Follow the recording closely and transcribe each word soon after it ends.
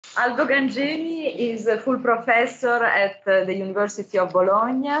Aldo Gangemi is a full professor at the University of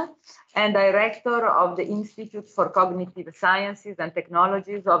Bologna and director of the Institute for Cognitive Sciences and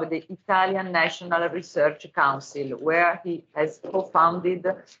Technologies of the Italian National Research Council, where he has co-founded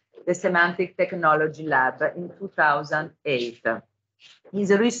the Semantic Technology Lab in 2008.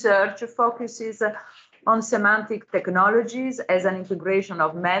 His research focuses on semantic technologies as an integration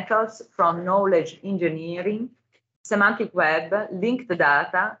of methods from knowledge engineering, semantic web, linked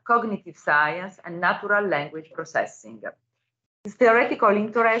data, cognitive science, and natural language processing. His theoretical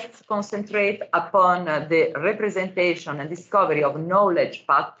interests concentrate upon the representation and discovery of knowledge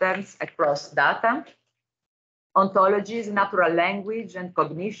patterns across data, ontologies, natural language, and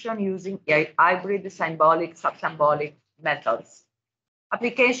cognition using hybrid symbolic, subsymbolic methods.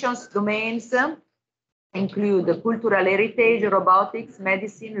 Applications domains include cultural heritage, robotics,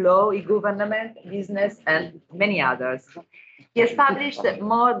 medicine, law, e-government, business, and many others. He established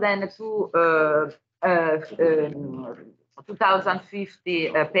more than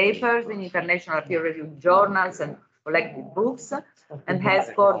 2,050 papers in international peer-reviewed journals and collected books, and has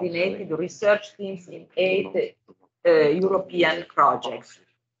coordinated research teams in 8 European projects.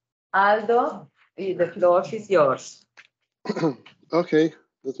 Aldo, the floor is yours. Okay,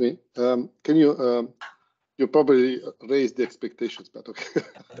 that's me. Can you? You probably raised the expectations, but okay.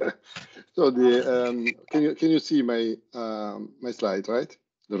 So the can you see my my slide, right?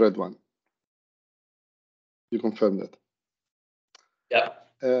 The red one. You confirm that? Yeah.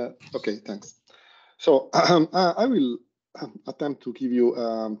 Okay, thanks. So I will attempt to give you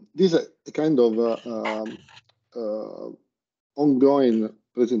this is a kind of ongoing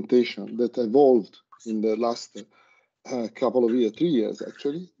presentation that evolved in the last couple of years, 3 years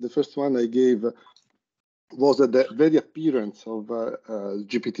actually. The first one I gave was at the very appearance of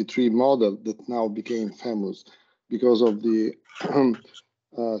GPT-3 model that now became famous because of the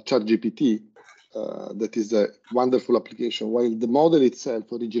ChatGPT. That is a wonderful application. While the model itself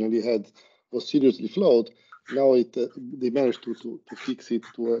originally was seriously flawed, now they managed to fix it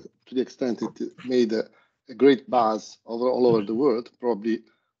to the extent it made a great buzz all over the world. Probably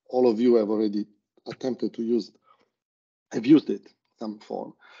all of you have already attempted to use, have used it in some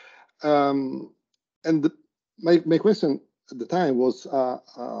form. And my question at the time was how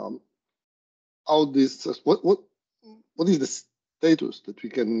this what is the status that we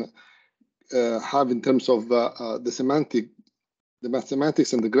can have in terms of the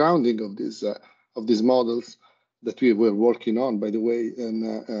mathematics and the grounding of these models that we were working on, by the way,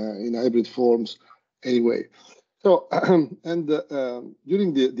 in hybrid forms anyway. So and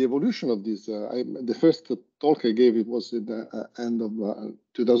during the evolution of this, the first talk I gave, it was in the end of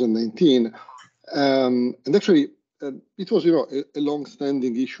 2019. And actually, it was, a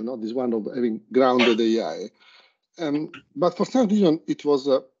long-standing issue, not this one of having grounded AI. But for some reason, it was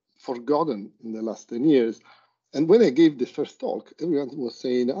forgotten in the last 10 years. And when I gave the first talk, everyone was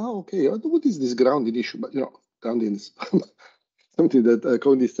saying, "Oh, okay, what is this grounding issue?" But grounding is something that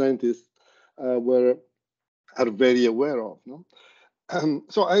cognitive scientists are very aware of. No?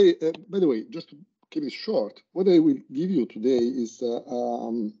 So by the way, just to keep it short, what I will give you today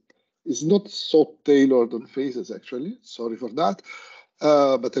is not so tailored on faces, actually. Sorry for that,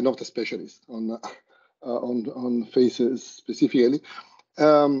 but I'm not a specialist on faces specifically.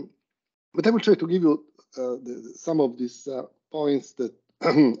 But I will try to give you some of these points that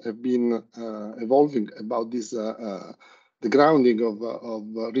have been evolving about this, the grounding of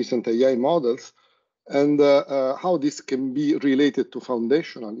recent AI models, and how this can be related to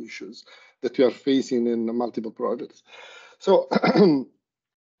foundational issues that we are facing in multiple projects. So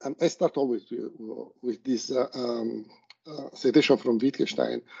I start always with this citation from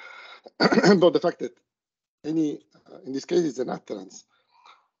Wittgenstein about the fact that in this case, it's an utterance.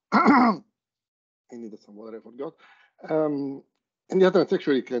 I needed some water, I forgot. And the utterance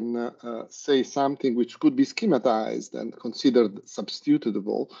actually can say something which could be schematized and considered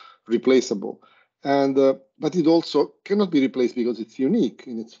substitutable, replaceable. And but it also cannot be replaced because it's unique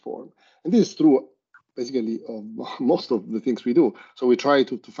in its form. And this is true basically of most of the things we do. So we try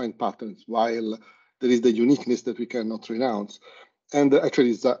to find patterns while there is the uniqueness that we cannot renounce. And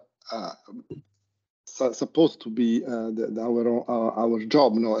actually it's supposed to be our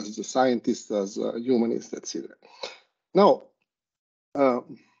job now as a scientist, as a humanist, etc. Now,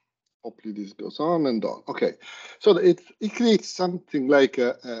 hopefully this goes on and on. Okay, so it creates something like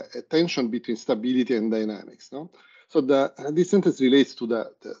a tension between stability and dynamics. No, so this sentence relates to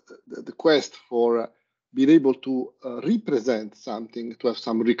the quest for being able to represent something, to have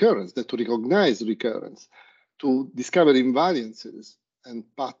some recurrence, to recognize recurrence, to discover invariances and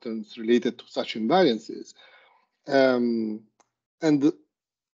patterns related to such invariances. And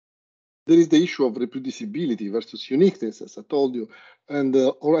there is the issue of reproducibility versus uniqueness, as I told you, and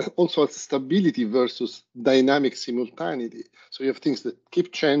also stability versus dynamic simultaneity. So you have things that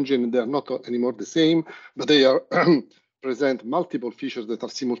keep changing, and they're not anymore the same, but they are present multiple features that are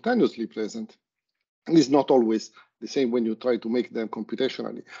simultaneously present. And it's not always the same when you try to make them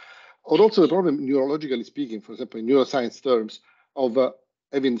computationally. Or also the problem, neurologically speaking, for example, in neuroscience terms, of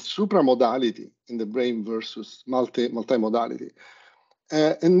having supramodality in the brain versus multimodality.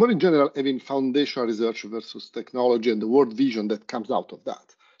 And more in general, having foundational research versus technology and the world vision that comes out of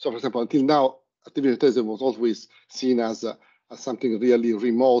that. So, for example, until now, artificial intelligence was always seen as something really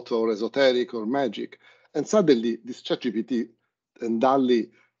remote or esoteric or magic. And suddenly, this ChatGPT and DALL-E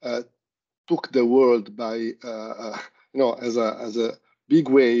took the world by, as a big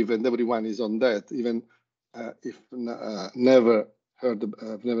wave, and everyone is on that, even if never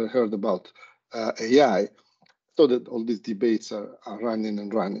heard about AI. So that all these debates are running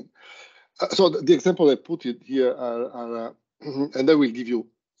and running. So the example I put it here are and I will give you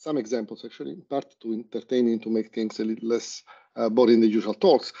some examples actually, in part to entertain to make things a little less boring than the usual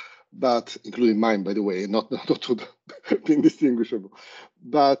talks, but including mine, by the way, not to be indistinguishable.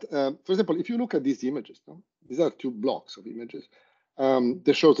 But for example, if you look at these images, no? These are two blocks of images.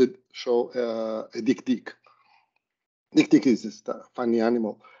 They show a Dick. Dick is just a funny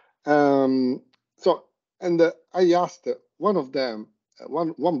animal. And I asked one of them,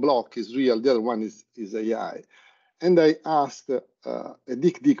 one block is real, the other one is AI. And I asked a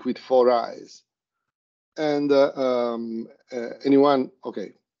Dick with 4 eyes. And anyone,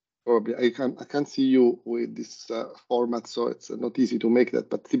 okay, probably I can't see you with this format, so it's not easy to make that.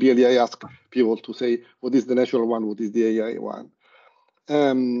 But typically I ask people to say, what is the natural one, what is the AI one?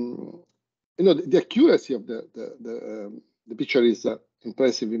 The accuracy of the picture is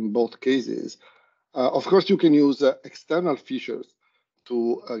impressive in both cases. Of course, you can use external features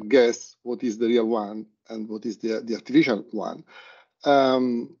to guess what is the real one and what is the artificial one.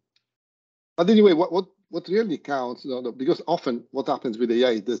 But anyway, what really counts, because often what happens with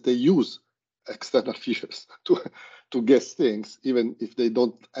AI is that they use external features to guess things, even if they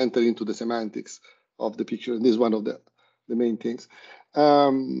don't enter into the semantics of the picture. And this is one of the main things.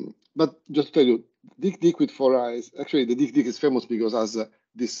 But just to tell you, Dick with 4 eyes, actually the Dick is famous because has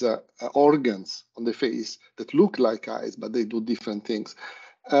these organs on the face that look like eyes, but they do different things.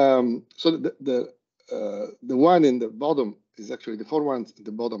 So the one in the bottom is actually, the 4 ones at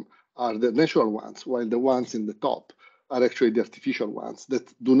the bottom are the natural ones, while the ones in the top are actually the artificial ones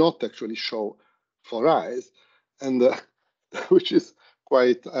that do not actually show 4 eyes, and which is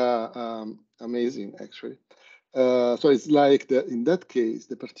quite amazing, actually. So it's like, in that case,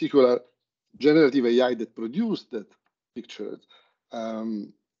 the particular generative AI that produced that picture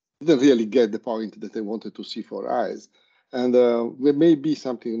didn't really get the point that they wanted to see 4 eyes. And there may be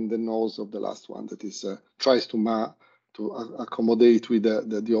something in the nose of the last one that is tries to accommodate with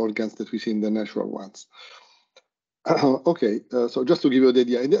the organs that we see in the natural ones. Okay, so just to give you the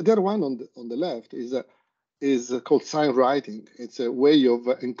idea, and the other one on the left is called sign writing. It's a way of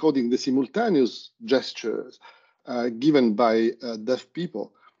encoding the simultaneous gestures given by deaf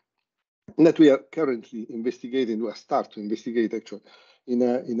people that we are currently investigating. We are start to investigate actually in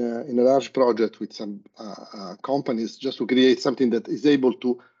a large project with some companies, just to create something that is able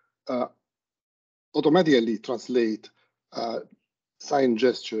to automatically translate sign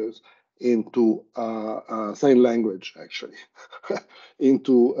gestures into sign language, actually,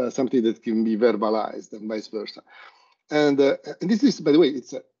 into something that can be verbalized and vice versa. And this is, by the way,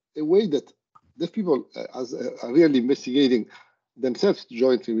 it's a way that deaf people are really investigating themselves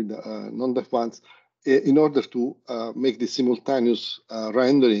jointly with non-deaf ones in order to make this simultaneous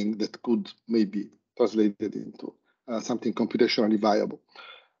rendering that could maybe translated into something computationally viable.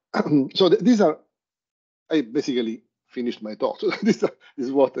 So these are, I basically finished my talk. So this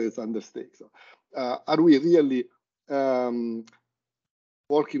is what is under stake. So are we really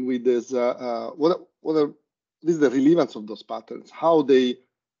working with this? This is the relevance of those patterns, how they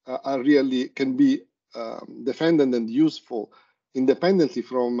are really can be defended and useful independently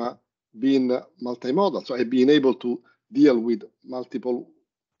from being multimodal. So being able to deal with multiple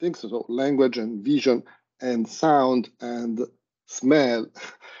things, so language and vision and sound and smell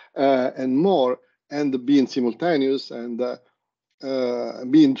and more, and being simultaneous and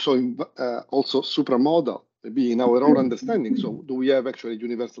being also supramodal, maybe in our own understanding. So do we have actually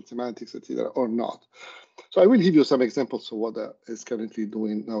universal semantics, etc., or not? So I will give you some examples of what is currently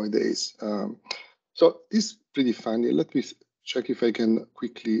doing nowadays. So it's pretty funny. Let me check if I can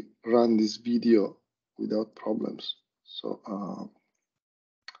quickly run this video without problems. So,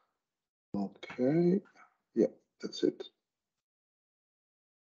 okay, yeah, that's it.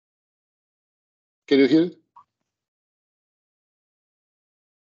 Can you hear it?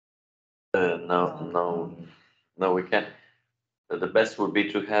 No, we can't. The best would be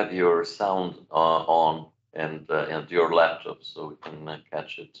to have your sound on and your laptop, so we can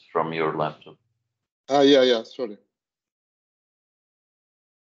catch it from your laptop. Yeah, sorry.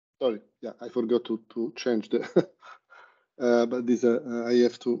 Yeah, I forgot to change the, but this, I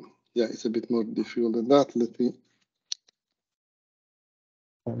have to, yeah, it's a bit more difficult than that. Let me.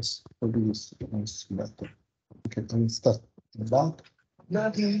 Okay, I'll start that.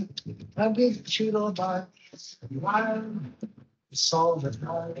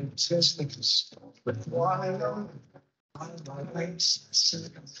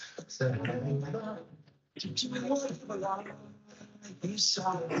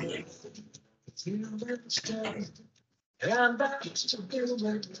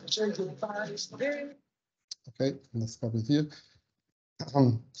 Okay, let's stop it here.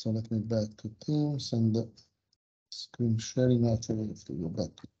 So let me back to Teams and screen sharing. Actually, if to go back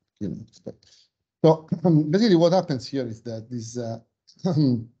to Teams. So basically, what happens here is that this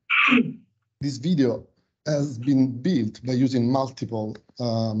this video has been built by using multiple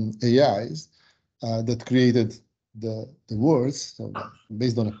AIs that created the words, so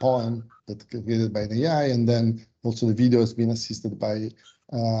based on a poem that created by an AI, and then also the video has been assisted by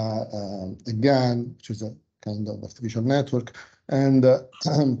a GAN, which is a kind of artificial network, and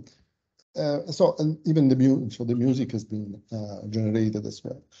so and even the music has been generated as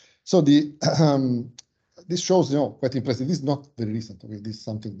well. So the this shows, quite impressive. This is not very recent. Okay, this is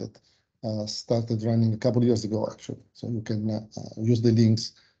something that started running a couple of years ago, actually. So you can use the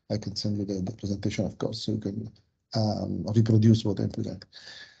links. I can send you the presentation, of course, so you can reproduce what I'm presenting.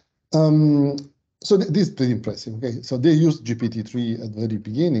 So this is pretty impressive. Okay, so they used GPT-3 at the very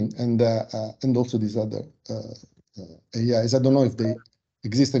beginning, and also these other AIs. I don't know if they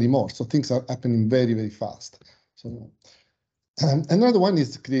exist anymore. So things are happening very, very fast. So another one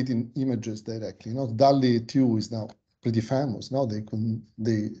is creating images directly. DALL-E 2 is now pretty famous. Now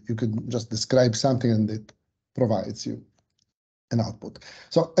you can just describe something and it provides you an output.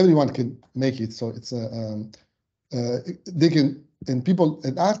 So everyone can make it. So it's they can, and people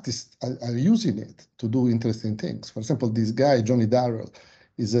and artists are using it to do interesting things. For example, this guy Johnny Darrell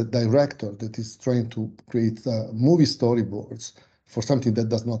is a director that is trying to create movie storyboards for something that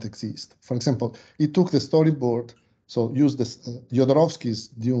does not exist. For example, he took the storyboard, so used this Jodorowsky's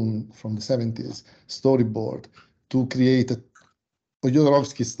Dune from the 70s storyboard to create a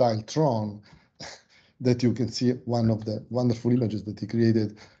Jodorowsky-style Tron that you can see one of the wonderful images that he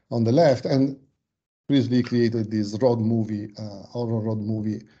created on the left, and previously created this horror road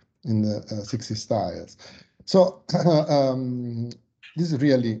movie in the 60s styles. So this is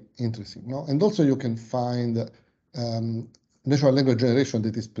really interesting, no? And also you can find natural language generation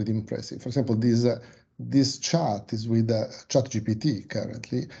that is pretty impressive. For example, this chat is with ChatGPT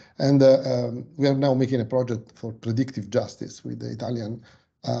currently, and we are now making a project for predictive justice with the Italian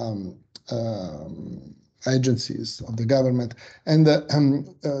agencies of the government. And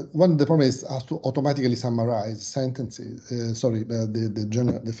one of the problems is how to automatically summarize sentences,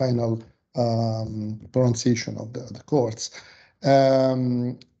 the final pronunciation of the courts.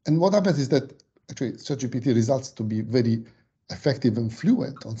 And what happens is that actually ChatGPT results to be very effective and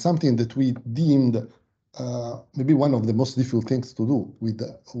fluent on something that we deemed maybe one of the most difficult things to do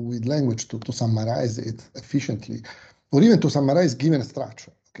with language, to summarize it efficiently, or even to summarize given a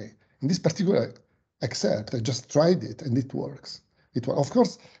structure. Okay, in this particular except I just tried it and it works. Of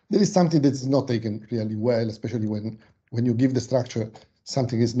course, there is something that is not taken really well, especially when you give the structure,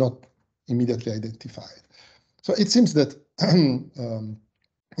 something is not immediately identified. So it seems that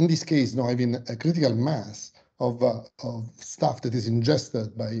in this case, having a critical mass of stuff that is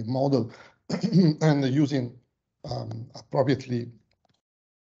ingested by a model and using appropriately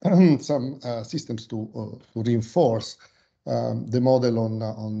some systems to reinforce the model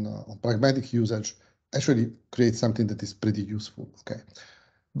on pragmatic usage actually creates something that is pretty useful. Okay,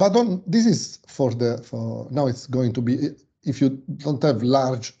 but this is for now. It's going to be, if you don't have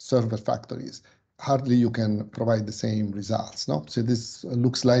large server factories, hardly you can provide the same results. No, so this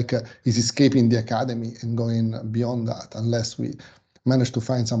looks like is escaping the academy and going beyond that, unless we manage to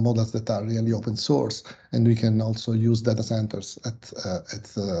find some models that are really open source, and we can also use data centers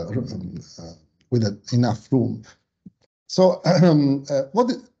with enough room. So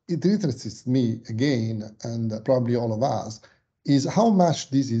what it interests me again, and probably all of us, is how much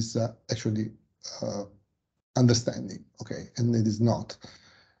this is actually understanding, okay, and it is not.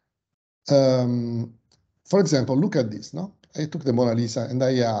 For example, look at this, no? I took the Mona Lisa and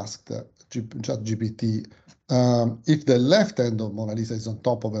I asked ChatGPT if the left hand of Mona Lisa is on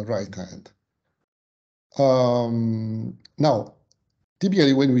top of the right hand. Now,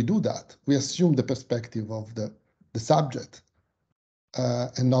 typically when we do that, we assume the perspective of the subject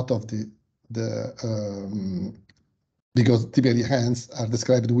and not of because typically hands are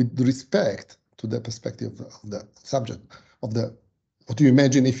described with respect to the perspective of the subject, what you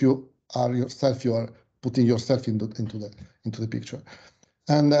imagine if you are yourself, you are putting yourself into the picture.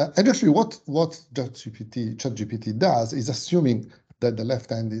 And actually what ChatGPT does is assuming that the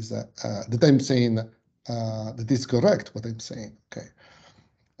left hand is, that I'm saying that is correct what I'm saying, okay?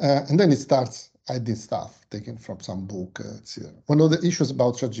 And then it starts adding stuff taken from some book. One of the issues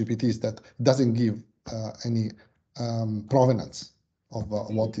about ChatGPT is that it doesn't give any provenance of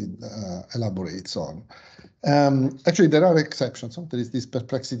what it elaborates on. Actually, there are exceptions. There is this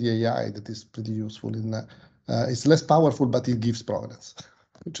Perplexity AI that is pretty useful. It's less powerful, but it gives provenance,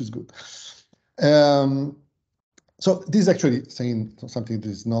 which is good. So this is actually saying something that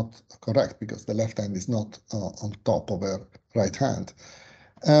is not correct because the left hand is not on top of her right hand.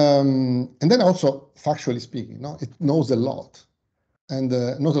 And then also, factually speaking, it knows a lot. And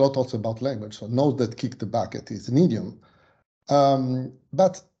knows a lot also about language. So knows that kick the bucket is an idiom.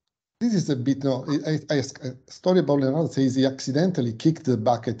 But this is a bit, a story about Leonardo says he accidentally kicked the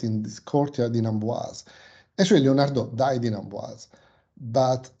bucket in this courtyard in Amboise. Actually, Leonardo died in Amboise,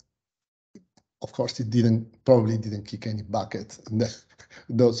 but of course he probably didn't kick any bucket.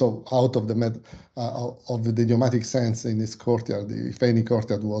 So out of the idiomatic sense in this courtyard, if any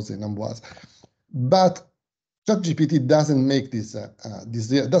courtyard was in Amboise. But ChatGPT doesn't make this,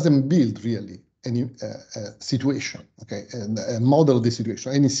 doesn't build really any situation, okay, a model of the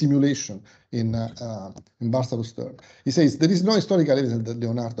situation, any simulation in Bartholus term. He says there is no historical evidence that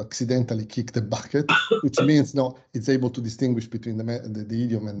Leonardo accidentally kicked the bucket, which means it's able to distinguish between the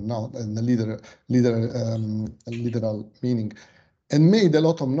idiom and the literal meaning, and made a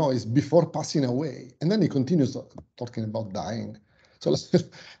lot of noise before passing away. And then he continues talking about dying. So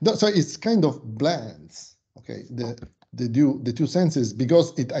it's kind of blends, okay, the two senses,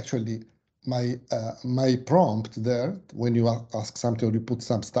 because it actually my prompt there, when you ask something or you put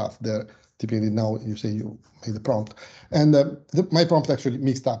some stuff there, typically now you say you made the prompt, and my prompt actually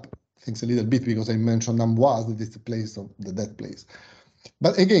mixed up things a little bit because I mentioned Amboise, that is the place of the dead place.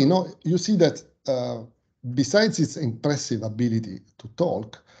 But again, you see that besides its impressive ability to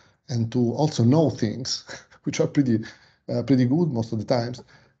talk and to also know things, which are pretty good most of the times,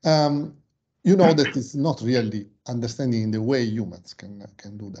 that it's not really understanding in the way humans can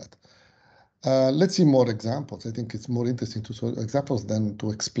do that. Let's see more examples. I think it's more interesting to see examples than to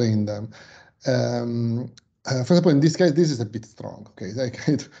explain them. For example, in this case, this is a bit strong, okay?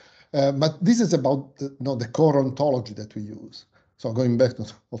 But this is about the core ontology that we use. So going back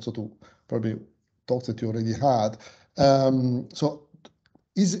also to probably talks that you already had. So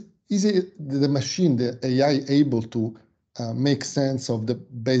is the machine, the AI, able to make sense of the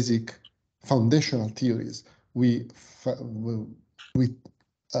basic foundational theories with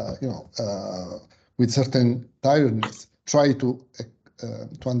certain tiredness, try to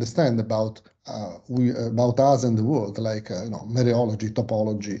understand about us and the world, like mereology,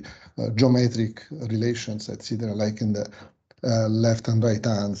 topology, geometric relations, etc., like in the left and right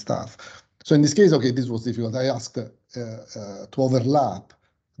hand stuff. So in this case, okay, this was difficult. I asked to overlap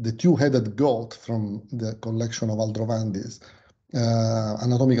the two-headed goat from the collection of Aldrovandi's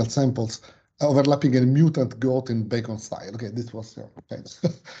anatomical samples, overlapping a mutant goat in Bacon style. Okay, this was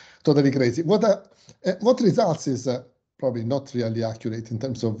totally crazy. What results is probably not really accurate in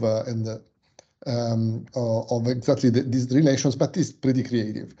terms of exactly these relations, but it's pretty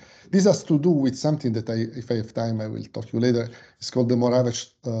creative. This has to do with something that if I have time, I will talk to you later. It's called the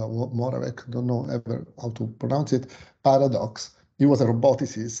Moravec, don't know ever how to pronounce it, paradox. He was a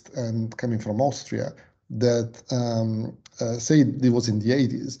roboticist and coming from Austria that said it was in the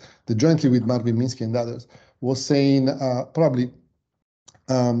 80s, that jointly with Marvin Minsky and others was saying probably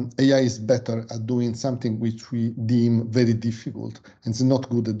AI is better at doing something which we deem very difficult, and it's not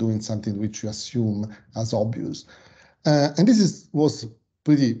good at doing something which you assume as obvious. And this was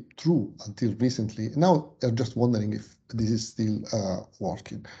pretty true until recently. Now I'm just wondering if this is still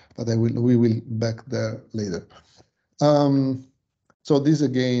working, but we will back there later. So this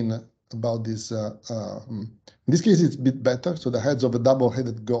again about this, in this case it's a bit better. So the heads of a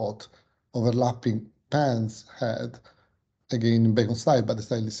double-headed goat overlapping Pan's head, again in Bacon style, but the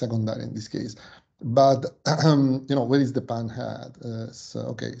style is secondary in this case. But where is the Pan head?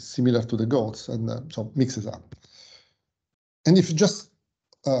 Okay, similar to the goats, and so mixes up. And if you just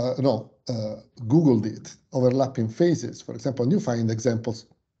Googled it, overlapping faces, for example, and you find examples,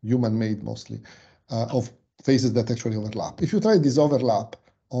 human-made mostly, of faces that actually overlap. If you try this overlap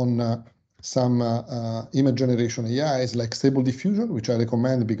on some image generation AIs like Stable Diffusion, which I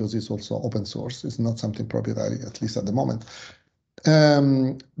recommend because it's also open source. It's not something proprietary, at least at the moment.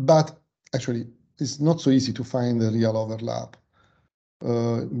 But actually, it's not so easy to find the real overlap.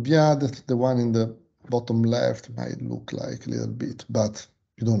 The one in the bottom left might look like a little bit, but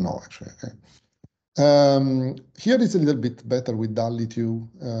you don't know actually. Okay. Here it's a little bit better with DALL-E 2.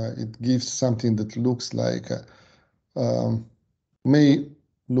 It gives something that looks like, may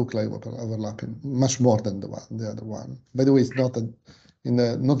look like overlapping much more than the other one. By the way, it's not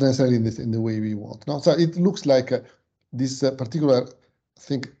not necessarily in the way we want. No, so it looks like this particular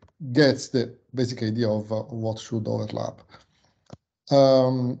thing gets the basic idea of what should overlap.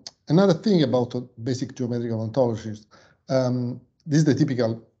 Another thing about basic geometrical ontologies, this is the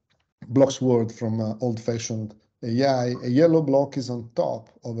typical blocks word from old-fashioned AI. A yellow block is on top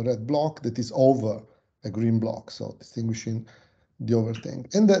of a red block that is over a green block, so distinguishing the over thing.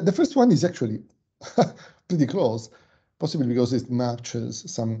 And the first one is actually pretty close, possibly because it matches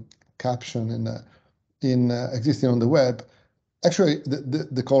some caption in existing on the web. Actually,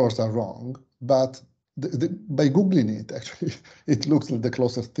 the colors are wrong, but by Googling it, actually, it looks like the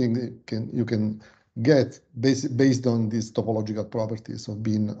closest thing you can get based on these topological properties of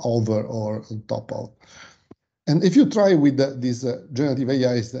being over or on top of. And if you try with these generative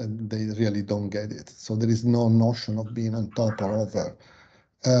AIs, they really don't get it. So there is no notion of being on top or over,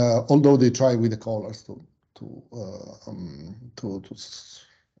 although they try with the colors to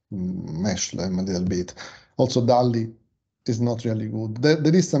mesh them a little bit. Also, DALL-E is not really good.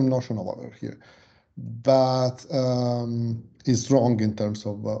 There is some notion of over here, but it's wrong in terms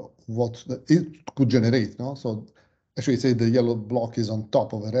of what it could generate. No, so actually, say the yellow block is on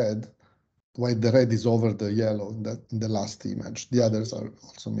top of a red, while the red is over the yellow in the last image. The others are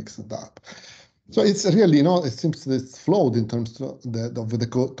also mixed up. So it's really, it seems that it's flawed in terms of the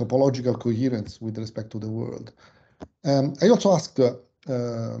topological coherence with respect to the world. I also asked, this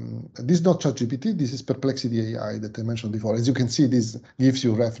is not ChatGPT, this is Perplexity AI that I mentioned before. As you can see, this gives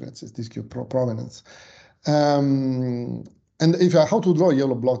you references, this gives you provenance. And if how to draw a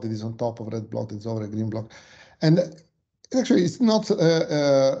yellow block that is on top of a red block that is over a green block. And actually, it's not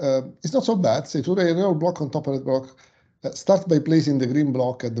so bad. Say to draw a yellow block on top of a red block, start by placing the green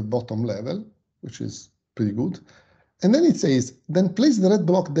block at the bottom level, which is pretty good. And then it says, then place the red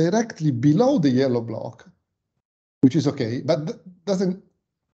block directly below the yellow block, which is okay, but doesn't.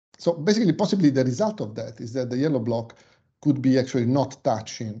 So basically, possibly the result of that is that the yellow block could be actually not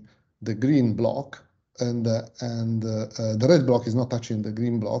touching the green block, and the red block is not touching the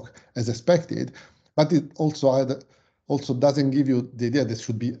green block as expected, but it also doesn't give you the idea that it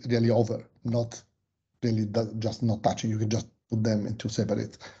should be really over, not really just not touching. You can just put them into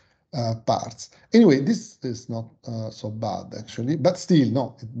separate parts. Anyway, this is not so bad actually, but still,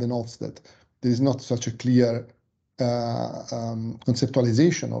 no, it denotes that there is not such a clear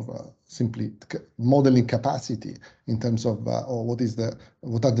conceptualization of simply modeling capacity in terms of what are the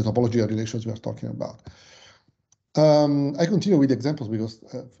topological relations we are talking about. I continue with examples because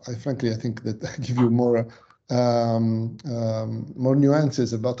frankly I think that I give you more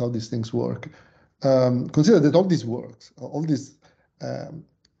nuances about how these things work. Consider that all these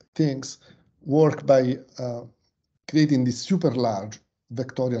things work by creating these super large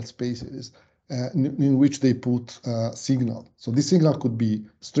vectorial spaces in which they put signal. So this signal could be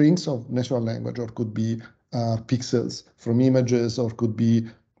strings of natural language, or could be pixels from images, or could be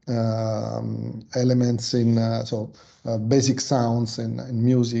elements in basic sounds in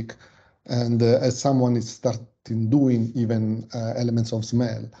music, and as someone is starting doing even elements of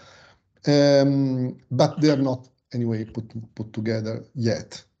smell, but they are not anyway put together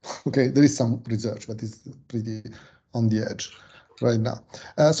yet. Okay, there is some research, but it's pretty on the edge right now.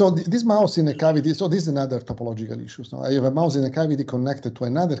 So this mouse in a cavity, so this is another topological issue. So I have a mouse in a cavity connected to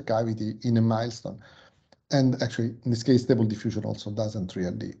another cavity in a milestone. And actually, in this case, Stable Diffusion also doesn't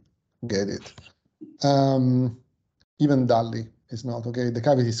really get it. Even DALL-E is not, okay, the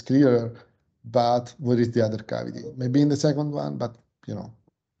cavity is clearer, but where is the other cavity? Maybe in the second one, but,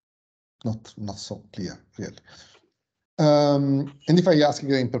 not so clear, really. And if I ask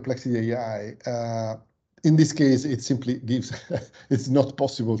again Perplexity AI, in this case, it simply gives, it's not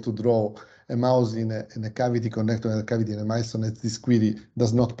possible to draw a mouse in a cavity connected to a cavity in a milestone, as this query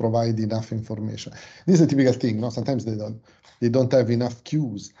does not provide enough information. This is a typical thing, sometimes they don't have enough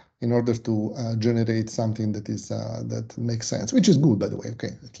cues in order to generate something that is that makes sense, which is good, by the way.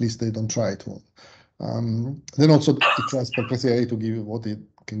 Okay, at least they don't try to. Then also it tries Perplexity AI to give you what it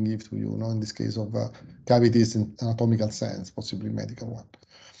can give to you, in this case of cavities in anatomical sense, possibly medical one.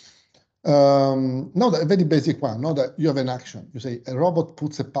 No, a very basic one. Now that you have an action, you say a robot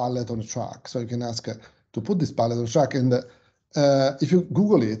puts a pallet on a truck. So you can ask to put this pallet on a truck, and if you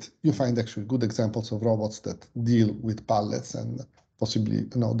Google it, you find actually good examples of robots that deal with pallets, and possibly,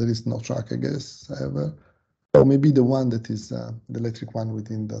 no, there is no truck, I guess, ever. Or maybe the one that is the electric one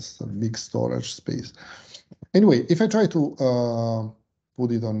within this big storage space. Anyway, if I try to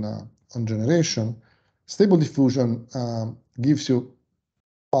put it on generation, Stable Diffusion gives you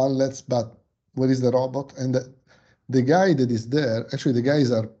pallets, but where is the robot? And the guy that is there, actually the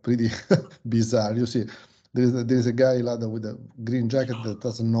guys are pretty bizarre. You see, there's a guy with a green jacket that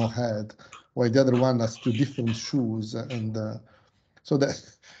doesn't know head, while the other one has two different shoes. And so that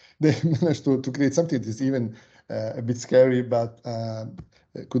they managed to create something that is even a bit scary, but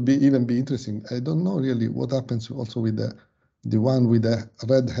it could even be interesting. I don't know really what happens also with the one with the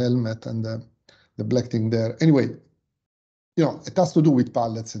red helmet and the black thing there. Anyway, you know, it has to do with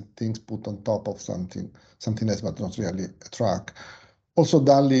pallets and things put on top of something else, but not really a truck. Also,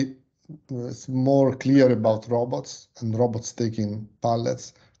 DALL-E is more clear about robots and robots taking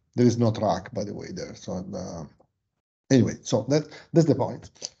pallets. There is no truck, by the way, there. So anyway, so that's the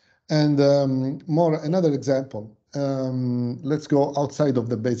point. And another example. Let's go outside of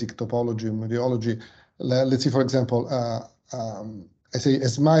the basic topology and meteorology. Let's see, for example, I say a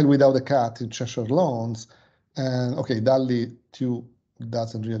smile without a cat in Cheshire Lawns. And okay, DALL-E 2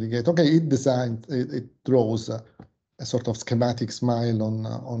 doesn't really get, okay, it draws a sort of schematic smile on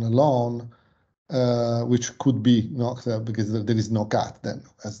a lawn, which could be not because there is no cat then,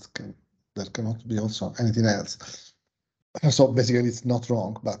 there cannot be also anything else. So basically it's not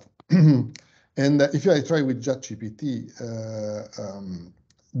wrong, but and if I try with ChatGPT,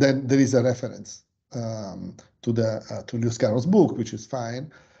 then there is a reference to Lewis Carroll's book, which is fine.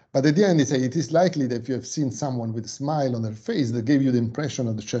 But at the end, it is likely that if you have seen someone with a smile on their face that gave you the impression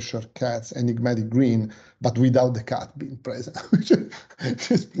of the Cheshire Cat's enigmatic grin, but without the cat being present, which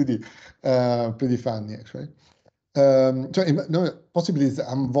is pretty funny, actually. So possibly it's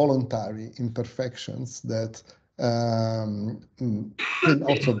involuntary imperfections that can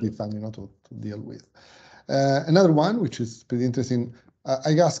also be fun, to deal with. Another one, which is pretty interesting,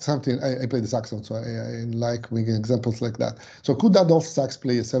 I asked something, I play the saxophone, so I like making examples like that. So could Adolphe Sax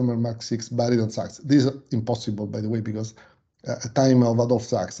play a Selmer Mark 6 baritone sax? This is impossible, by the way, because at the time of Adolphe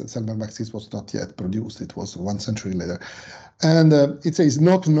Sax, Selmer Mark 6 was not yet produced. It was 1 century later. And it says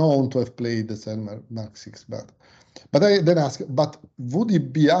not known to have played the Selmer Mark 6, but I then ask, but would he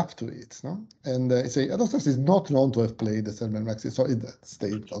be up to it? No? And I say, Adolphe Sax is not known to have played the Selmer Mark 6, so it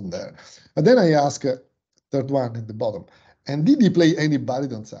stayed on there. But then I ask, third one at the bottom, and did he play any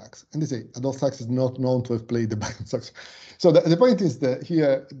baritone sax? And they say, Adolphe Sax is not known to have played the baritone sax. So the point is that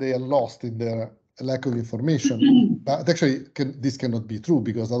here they are lost in their lack of information. But actually, this cannot be true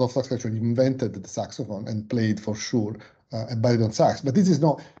because Adolphe Sax actually invented the saxophone and played for sure a baritone sax. But this is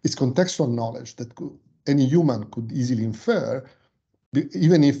it's contextual knowledge that any human could easily infer,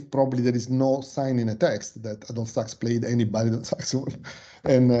 even if probably there is no sign in a text that Adolphe Sax played any baritone saxophone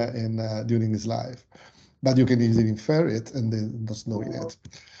during his life. But you can easily infer it and then just know it.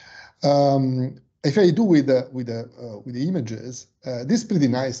 If I do with the images, this is pretty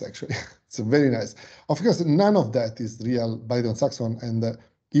nice actually. It's very nice. Of course, none of that is real baritone saxophone, and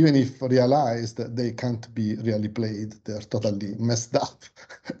even if realized, they can't be really played. They're totally messed up.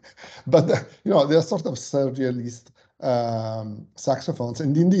 But they're sort of surrealist saxophones,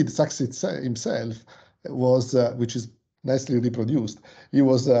 and indeed, Sax himself was, which is nicely reproduced. He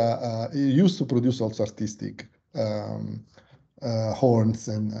used to produce also artistic horns,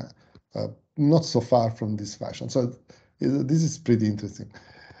 and not so far from this fashion. So this is pretty interesting.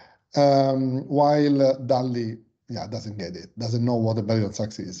 While DALL-E, doesn't get it, doesn't know what a baritone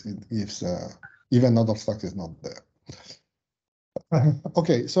sax is. It gives even Adolphe Sax is not there.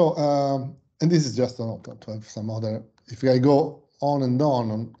 Okay, so and this is just to have some other. If I go on and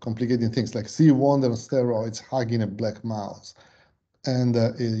on complicating things like Stevie Wonder on steroids hugging a black mouse, and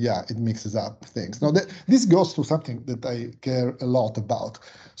it mixes up things. Now this goes to something that I care a lot about.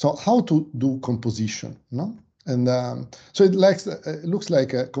 So how to do composition, no? And so it looks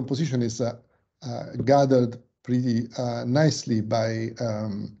like a composition is gathered pretty nicely by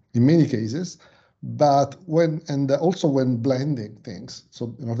in many cases, but also when blending things.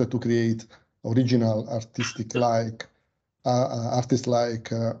 So in order to create original artist-like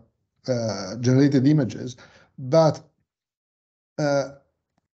generated images, but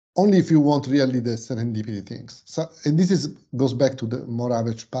only if you want really the serendipity things. So, and this goes back to the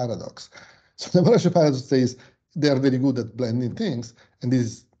Moravec paradox. So the Moravec paradox says they are very good at blending things, and this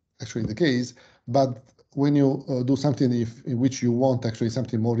is actually the case, but when you do something in which you want actually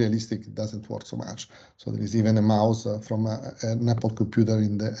something more realistic, it doesn't work so much. So there is even a mouse from an Apple computer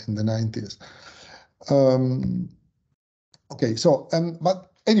in the 90s. Okay, so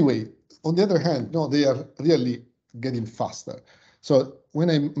but anyway, on the other hand, no, they are really getting faster. So when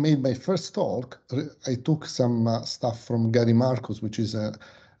I made my first talk, I took some stuff from Gary Marcus, which is a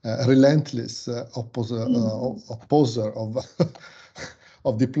relentless opposer of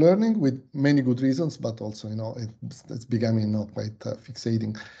of deep learning, with many good reasons, but also, you know, it's becoming, you know, quite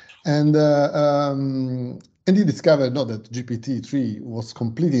fixating. And he discovered, no, that GPT-3 was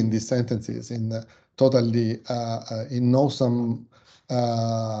completing these sentences in totally in no some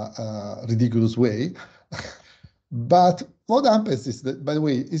ridiculous way. But what happens is that, by the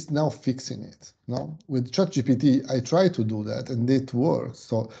way, is now fixing it. No, with ChatGPT, I tried to do that, and it works.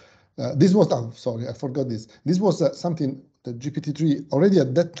 So this was, oh, sorry, I forgot this. This was something that GPT-3 already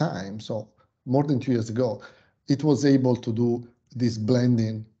at that time, so more than 2 years ago, it was able to do this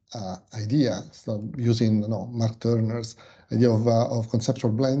blending idea, so using, you know, Mark Turner's idea of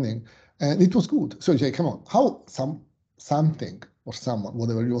conceptual blending, and it was good. So you say, come on, how something or someone,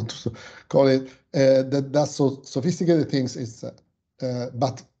 whatever you want to call it, that does so sophisticated things is,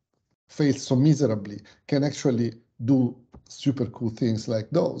 but fails so miserably, can actually do super cool things like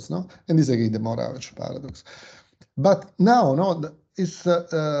those, no? And this again the Moravec paradox. But now, no, it's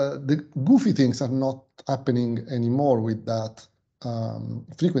the goofy things are not happening anymore with that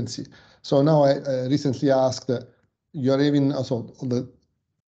frequency. So now I recently asked, you are having also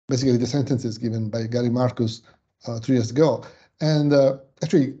basically the sentences given by Gary Marcus 3 years ago, and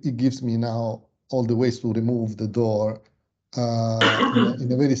actually it gives me now all the ways to remove the door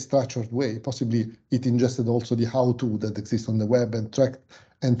in a very structured way. Possibly it ingested also the how-to that exists on the web and tracked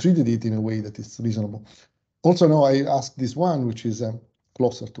and treated it in a way that is reasonable. Also now I asked this one, which is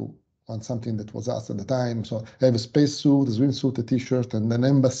closer to something that was asked at the time. So I have a spacesuit, a swimsuit, a t-shirt, and an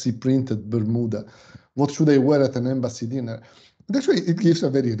embassy printed Bermuda. What should I wear at an embassy dinner? And actually, it gives a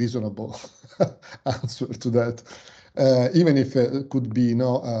very reasonable answer to that, even if it could be, you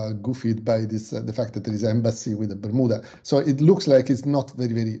know, goofied by this the fact that there is embassy with a Bermuda. So it looks like it's not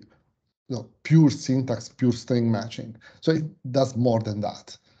very, very, you know, pure syntax, pure string matching. So it does more than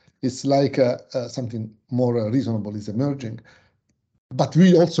that. It's like something more reasonable is emerging. But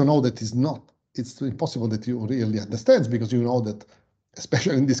we also know that it's impossible that you really understand, because you know that,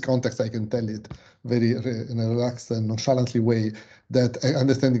 especially in this context, I can tell it very in a relaxed and nonchalantly way, that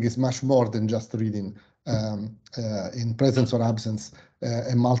understanding is much more than just reading in presence or absence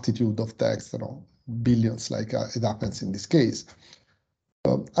a multitude of texts, you know, billions, like it happens in this case.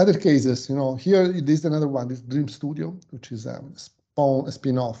 Other cases, you know, here it is another one, this Dream Studio, which is a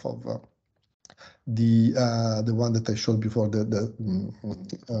spin-off of the one that I showed before, the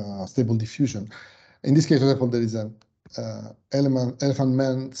stable diffusion. In this case, for example, there is an elephant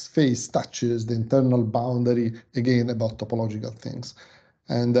man's face touches the internal boundary, again about topological things.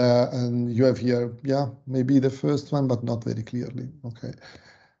 And you have here, yeah, maybe the first one, but not very clearly. Okay.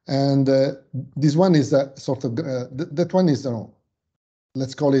 And this one is a sort of, that one is, you know,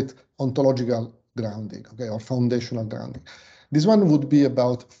 let's call it ontological grounding, okay, or foundational grounding. This one would be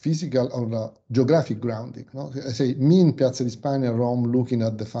about physical or geographic grounding. No? I say, me in Piazza di Spagna, Rome, looking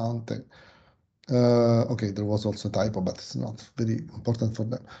at the fountain. Okay, there was also a typo, but it's not very important for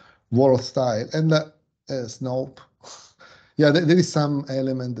them. World style. And Snope. Yeah, there is some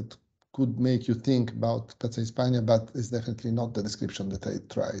element that could make you think about Piazza di Spagna, but it's definitely not the description that I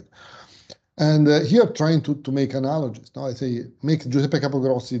tried. And here, trying to make analogies. No? I say, make Giuseppe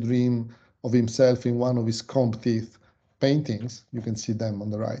Capogrossi dream of himself in one of his comb teeth paintings. You can see them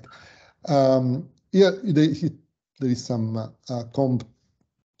on the right. Here, there is some comb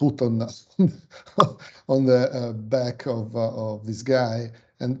put on on the back of this guy,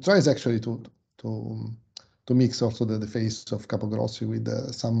 and tries actually to mix also the face of Capogrossi with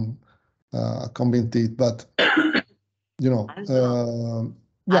some combing teeth, but you know,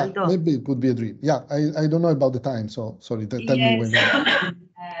 yeah, Aldo. maybe it could be a dream. Yeah, I don't know about the time, so sorry. Tell me when.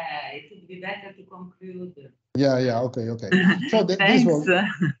 It would be better to conclude. Yeah, okay. So this was.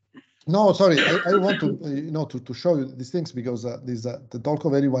 No, sorry, I want to, you know, to show you these things, because this the talk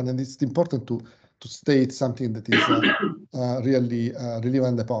of everyone, and it's important to state something that is really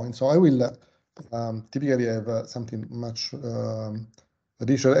relevant the point. So I will typically have something much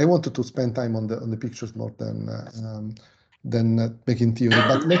richer. I wanted to spend time on the pictures more than making theory.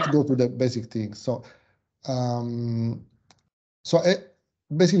 But let's go to the basic things. So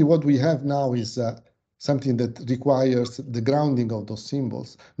basically what we have now is something that requires the grounding of those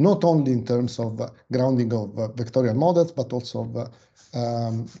symbols, not only in terms of grounding of vectorial models, but also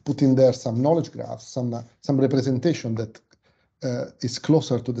of putting there some knowledge graphs, some representation that is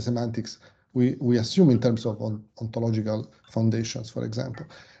closer to the semantics we assume in terms of ontological foundations, for example.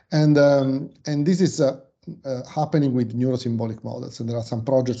 And this is happening with neurosymbolic models, and there are some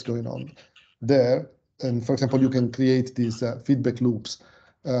projects going on there. And for example, you can create these feedback loops,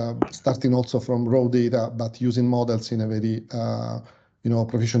 starting also from raw data, but using models in a very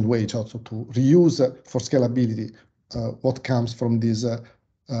proficient way, also to reuse for scalability what comes from these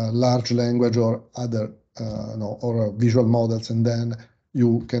large language or other or visual models, and then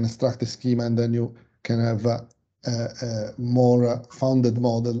you can extract a schema, and then you can have a more founded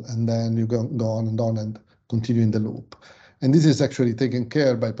model, and then you go on and continue in the loop. And this is actually taken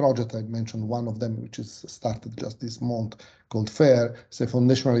care by project. I mentioned one of them, which is started just this month, called FAIR. It's a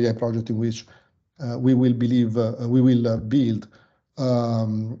foundational AI project in which we will build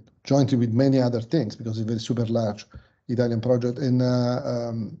jointly with many other things, because it's a very super large Italian project, and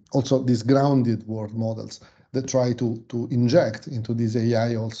also these grounded world models that try to inject into this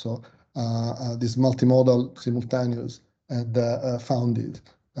AI also these multimodal, simultaneous, and founded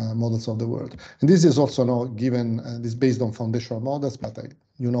models of the world. And this is also now given, this based on foundational models, but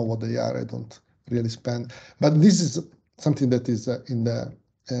you know what they are, I don't really spend. But this is something that is in the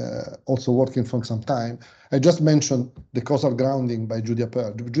also working for some time. I just mentioned the causal grounding by Giulia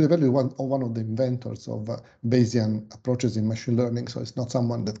Pearl. Giulia Pearl is one of the inventors of Bayesian approaches in machine learning, so it's not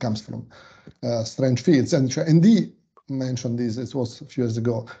someone that comes from strange fields. And he mentioned this, it was a few years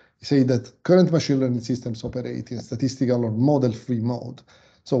ago. He said that current machine learning systems operate in statistical or model-free mode.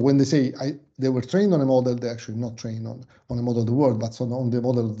 So when they say they were trained on a model, they're actually not trained on a model of the world, but on the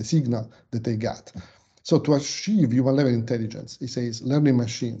model of the signal that they got. So to achieve human level intelligence, he says, learning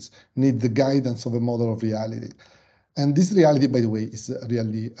machines need the guidance of a model of reality. And this reality, by the way, is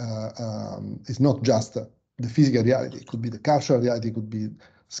really, is not just the physical reality. It could be the cultural reality, it could be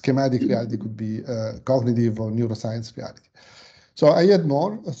schematic reality, it could be cognitive or neuroscience reality. So I had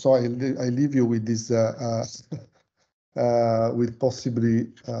more, so I leave you with this, with possibly,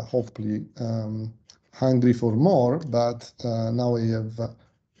 hopefully, hungry for more, but now I have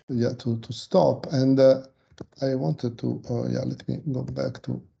to stop. And I wanted to, let me go back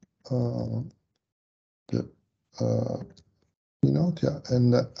to the keynote,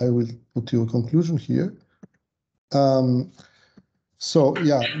 and I will put you a conclusion here. So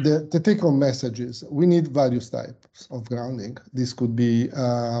the take-home message is we need various types of grounding. This could be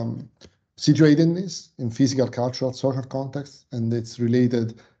situatedness in physical, cultural, social contexts, and its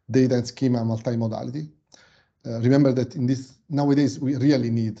related data and schema multimodality. Remember that in this nowadays we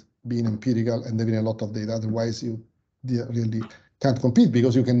really need being empirical and having a lot of data. Otherwise, you really can't compete,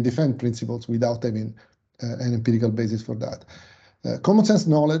 because you can defend principles without having an empirical basis for that. Common sense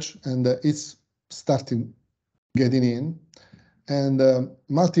knowledge, and it's starting getting in, and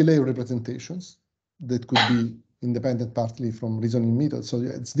multi-layer representations that could be independent partly from reasoning methods. So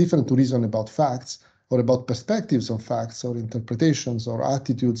it's different to reason about facts or about perspectives on facts or interpretations or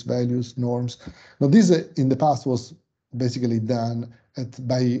attitudes, values, norms. Now, this in the past was basically done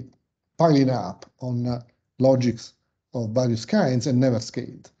by piling up on logics of various kinds and never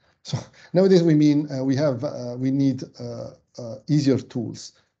scaled. So nowadays we need easier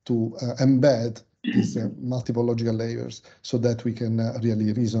tools to embed these multiple logical layers so that we can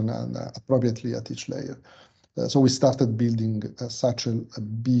really reason appropriately at each layer. So we started building such a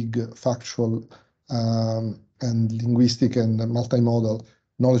big factual and linguistic and multimodal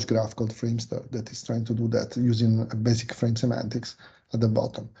knowledge graph called Framester that is trying to do that using basic frame semantics at the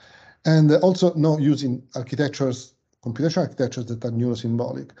bottom. And also now using architectures, computational architectures that are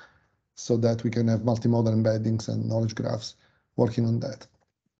neurosymbolic, so that we can have multimodal embeddings and knowledge graphs working on that.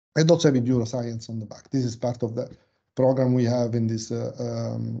 And also having neuroscience on the back. This is part of the program we have in this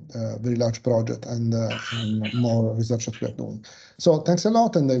very large project, and more research that we are doing. So thanks a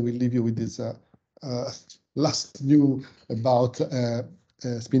lot, and I will leave you with this last news about a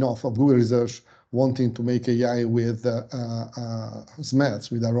spin-off of Google Research wanting to make AI with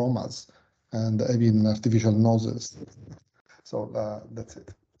smells, with aromas, and having artificial noses. So that's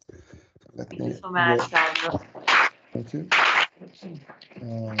it. Thank you so much, Aldo. Thank you.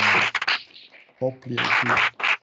 Hopefully I see